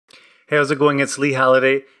Hey, how's it going? It's Lee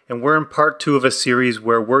Halliday, and we're in part 2 of a series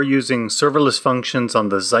where we're using serverless functions on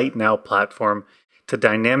the Zeit Now platform to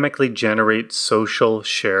dynamically generate social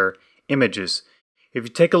share images. If you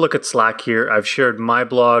take a look at Slack here, I've shared my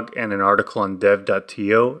blog and an article on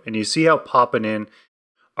dev.to, and you see how popping in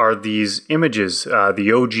are these images.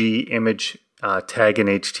 The OG image tag in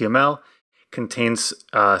HTML contains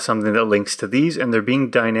something that links to these, and they're being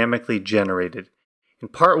dynamically generated. In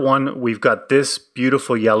part 1, we've got this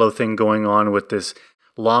beautiful yellow thing going on with this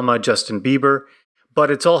llama Justin Bieber, but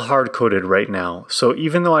it's all hard-coded right now. So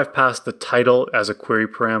even though I've passed the title as a query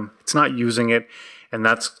param, it's not using it, and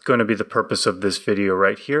that's going to be the purpose of this video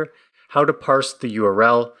right here, how to parse the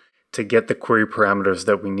URL to get the query parameters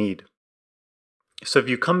that we need. So if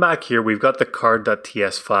you come back here, we've got the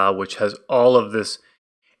card.ts file, which has all of this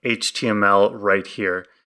HTML right here.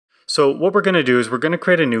 So what we're going to do is we're going to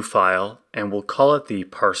create a new file, and we'll call it the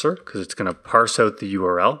parser because it's going to parse out the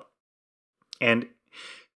URL. And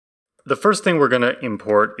the first thing we're going to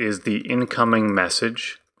import is the incoming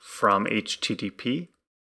message from HTTP,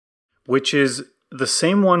 which is the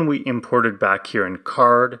same one we imported back here in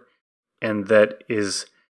card, and that is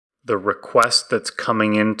the request that's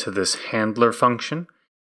coming into this handler function.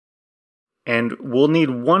 And we'll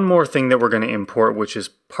need one more thing that we're going to import, which is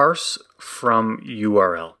parse from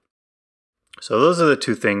URL. So those are the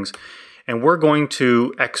two things, and we're going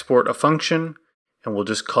to export a function, and we'll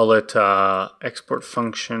just call it export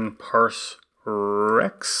function parse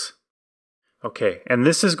rex. Okay, and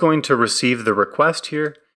this is going to receive the request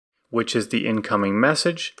here, which is the incoming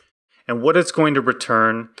message, and what it's going to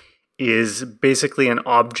return is basically an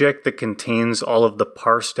object that contains all of the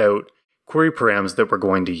parsed out query params that we're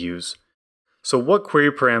going to use. So what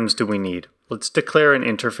query params do we need? Let's declare an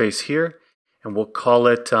interface here, and we'll call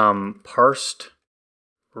it parsed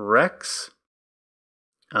rex,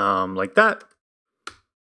 like that.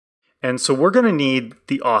 And so we're going to need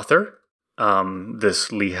the author,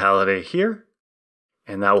 this Lee Halliday here,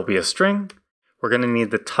 and that will be a string. We're going to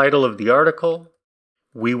need the title of the article.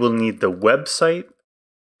 We will need the website,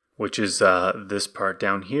 which is this part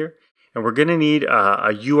down here. And we're going to need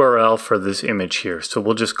a URL for this image here. So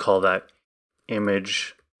we'll just call that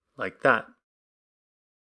image like that.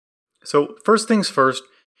 So first things first,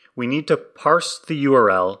 we need to parse the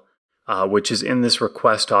URL, which is in this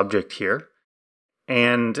request object here.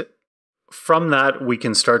 And from that, we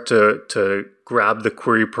can start to grab the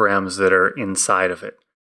query params that are inside of it.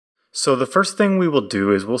 So the first thing we will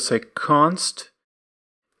do is we'll say const,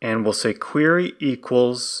 and we'll say query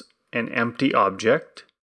equals an empty object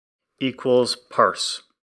equals parse.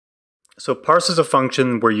 So parse is a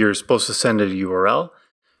function where you're supposed to send a URL.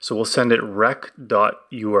 So we'll send it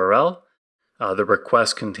rec.url. The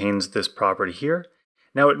request contains this property here.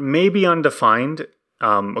 Now it may be undefined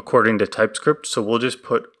according to TypeScript, so we'll just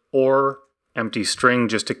put or empty string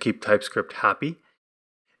just to keep TypeScript happy.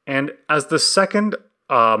 And as the second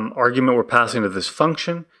argument we're passing to this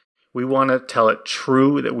function, we want to tell it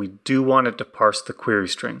true that we do want it to parse the query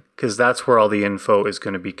string, because that's where all the info is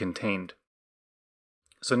going to be contained.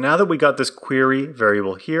 So now that we got this query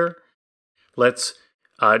variable here, let's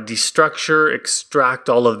destructure, extract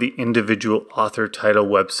all of the individual author, title,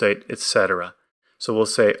 website, etc. So we'll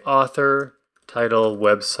say author, title,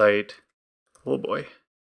 website, oh boy,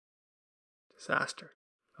 disaster.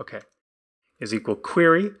 Okay, is equal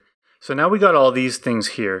query. So now we got all these things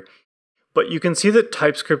here, but you can see that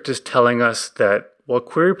TypeScript is telling us that, well,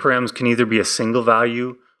 query params can either be a single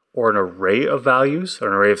value or an array of values, or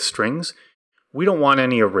an array of strings. We don't want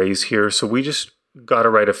any arrays here, so we just got to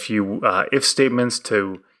write a few if statements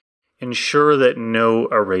to ensure that no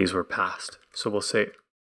arrays were passed. So we'll say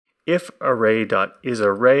if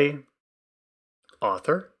array.isArray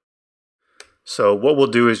author. So what we'll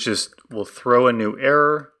do is we'll throw a new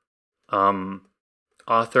error.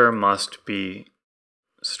 Author must be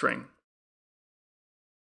string.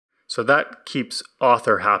 So that keeps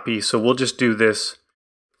author happy. So we'll just do this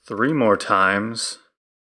 3 more times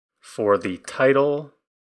for the title,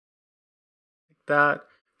 like that,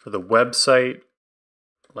 for the website,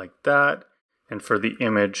 like that, and for the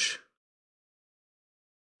image.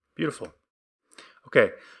 Beautiful.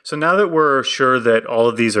 Okay, so now that we're sure that all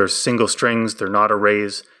of these are single strings, they're not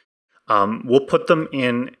arrays, we'll put them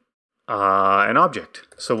in an object.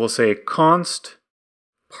 So we'll say const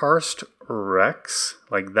parsed rex,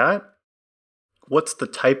 like that. What's the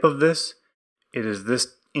type of this? It is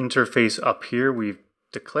this interface up here we've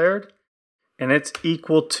declared, and it's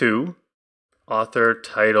equal to author,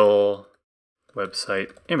 title,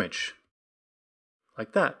 website, image,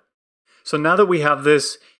 like that. So now that we have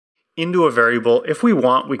this, into a variable. If we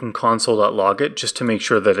want, we can console.log it just to make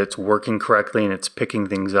sure that it's working correctly and it's picking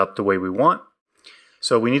things up the way we want.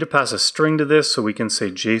 So we need to pass a string to this, so we can say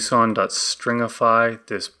json.stringify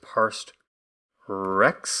this parsed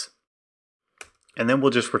rex, and then we'll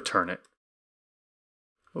just return it.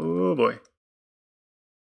 Oh boy.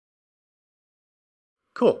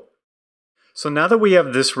 Cool. So now that we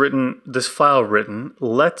have this file written,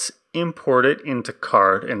 let's import it into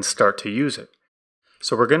card and start to use it.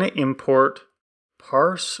 So we're going to import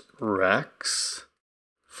parse rex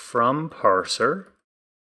from parser.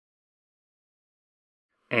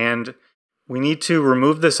 And we need to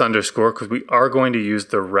remove this underscore because we are going to use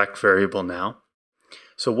the rec variable now.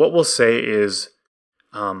 So what we'll say is,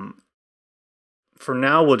 for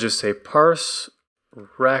now, we'll just say parse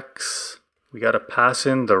rex. We got to pass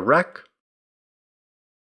in the rec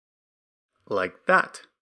like that.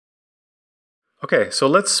 Okay, so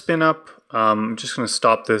let's spin up. I'm just going to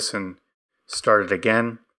stop this and start it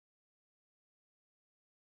again.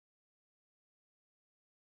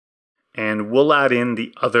 And we'll add in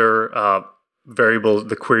the other variables,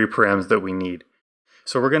 the query params that we need.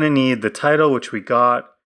 So we're going to need the title, which we got.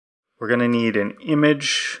 We're going to need an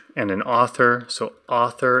image and an author. So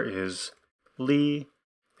author is Lee,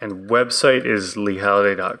 and website is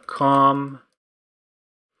leehalliday.com,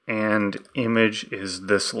 and image is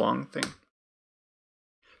this long thing.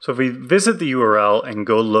 So if we visit the URL and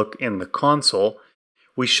go look in the console,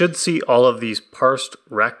 we should see all of these parsed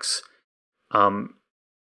recs.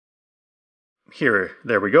 Here,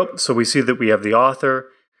 there we go. So we see that we have the author,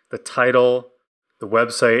 the title, the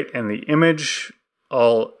website, and the image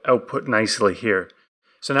all output nicely here.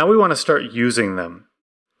 So now we want to start using them.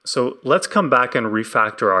 So let's come back and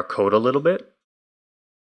refactor our code a little bit.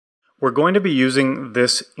 We're going to be using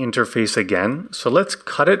this interface again. So let's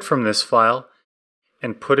cut it from this file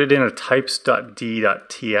and put it in a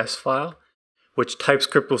types.d.ts file, which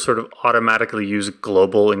TypeScript will sort of automatically use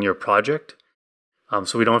global in your project.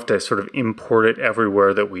 So we don't have to sort of import it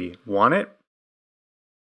everywhere that we want it.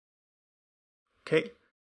 Okay.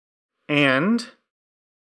 And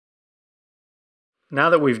now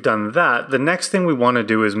that we've done that, the next thing we want to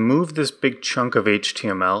do is move this big chunk of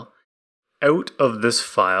HTML out of this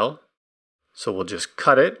file. So we'll just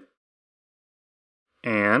cut it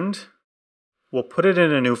and we'll put it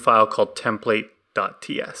in a new file called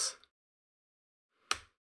template.ts.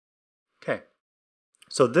 Okay.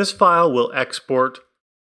 So this file will export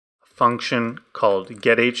a function called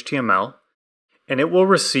getHTML, and it will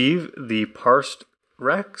receive the parsed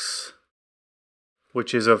rex,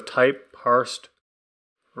 which is of type parsed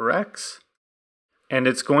rex, and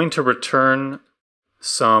it's going to return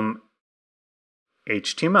some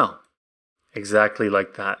HTML, exactly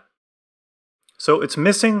like that. So it's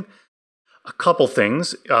missing a couple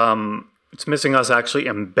things. It's missing us actually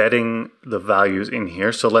embedding the values in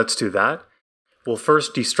here, so let's do that. We'll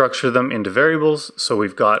first destructure them into variables. So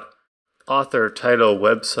we've got author, title,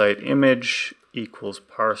 website, image equals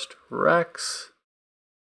parsed rex.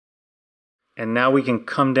 And now we can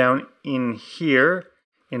come down in here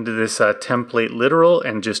into this template literal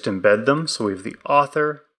and just embed them. So we have the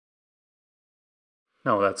author.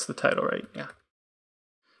 No, that's the title, right? Yeah.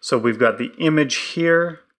 So we've got the image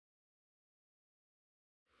here.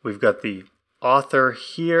 We've got the author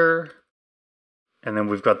here. And then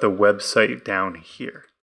we've got the website down here.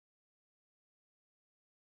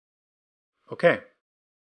 Okay.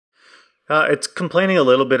 It's complaining a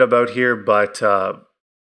little bit about here, but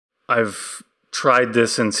I've tried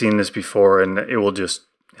this and seen this before, and it will just,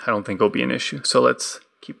 I don't think it'll be an issue. So let's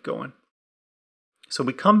keep going. So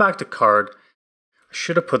we come back to card. I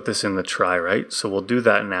should have put this in the try, right? So we'll do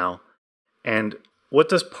that now. And what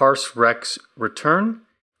does parse rex return?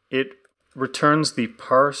 It returns the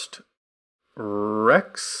parsed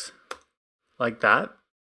rex like that.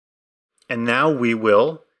 And now we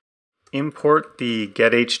will import the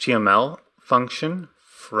getHTML function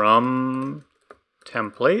from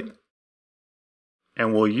template,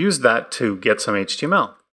 and we'll use that to get some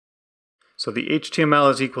HTML. So the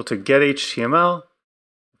HTML is equal to getHTML,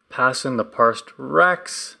 pass in the parsed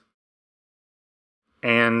rex,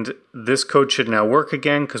 and this code should now work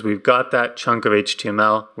again because we've got that chunk of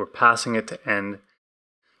HTML. We're passing it to end.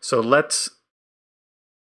 So let's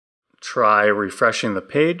try refreshing the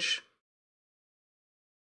page.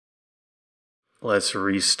 Let's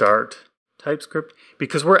restart TypeScript.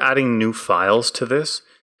 Because we're adding new files to this,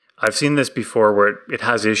 I've seen this before where it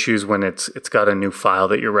has issues when it's got a new file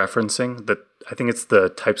that you're referencing. I think it's the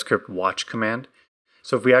TypeScript watch command.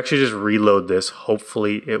 So if we actually just reload this,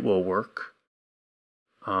 hopefully it will work.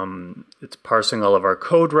 It's parsing all of our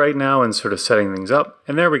code right now and sort of setting things up.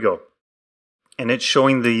 And there we go. And it's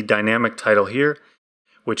showing the dynamic title here,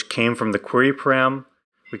 which came from the query param.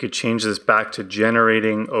 We could change this back to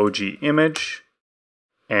generating OG image,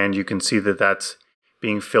 and you can see that that's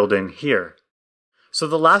being filled in here. So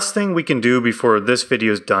the last thing we can do before this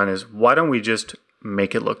video is done is, why don't we just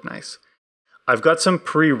make it look nice? I've got some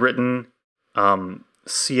pre-written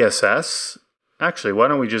CSS. Actually, why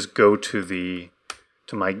don't we just go to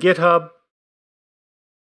my GitHub.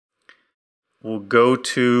 We'll go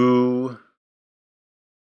to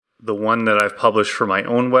the one that I've published for my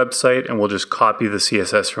own website, and we'll just copy the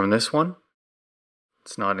CSS from this one.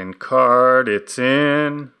 It's not in card, it's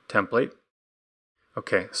in template.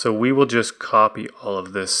 Okay, so we will just copy all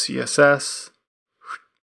of this CSS,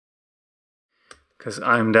 because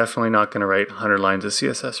I'm definitely not going to write 100 lines of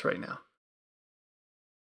CSS right now.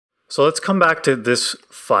 So let's come back to this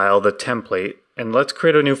file, the template, and let's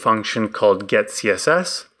create a new function called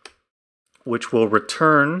getCSS, which will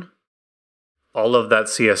return all of that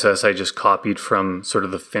CSS I just copied from sort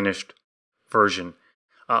of the finished version.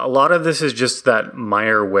 A lot of this is just that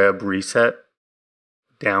Meyer web reset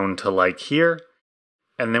down to like here.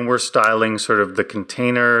 And then we're styling sort of the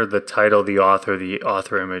container, the title, the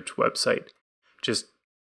author image website. Just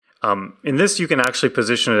in this, you can actually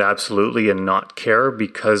position it absolutely and not care,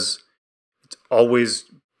 because it's always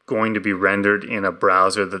going to be rendered in a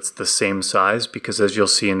browser that's the same size, because as you'll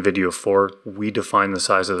see in video 4, we define the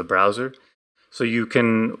size of the browser. So you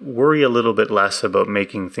can worry a little bit less about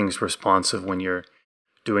making things responsive when you're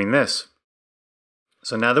doing this.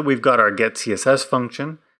 So now that we've got our getCSS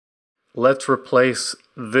function, let's replace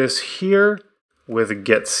this here with a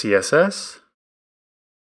getCSS,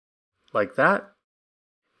 like that.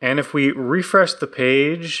 And if we refresh the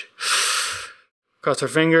page, cross our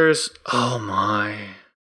fingers, oh my.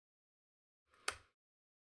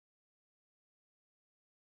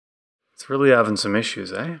 It's really having some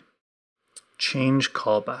issues, eh? Change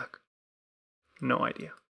callback. No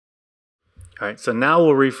idea. All right, so now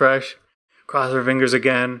we'll refresh, cross our fingers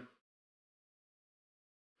again,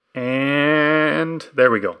 and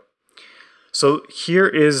there we go. So here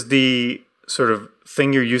is the sort of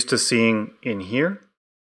thing you're used to seeing in here.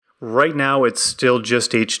 Right now it's still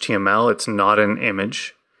just HTML, it's not an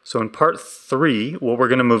image. So in part 3, what we're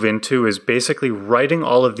going to move into is basically writing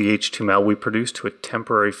all of the HTML we produce to a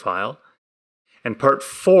temporary file. And part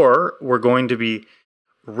 4, we're going to be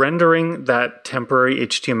rendering that temporary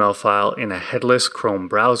HTML file in a headless Chrome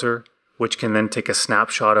browser, which can then take a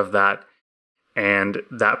snapshot of that, and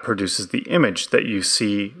that produces the image that you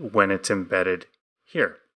see when it's embedded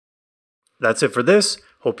here. That's it for this.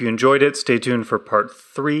 Hope you enjoyed it. Stay tuned for part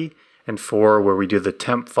 3 and 4, where we do the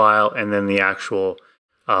temp file and then the actual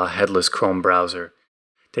headless Chrome browser.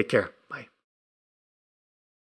 Take care.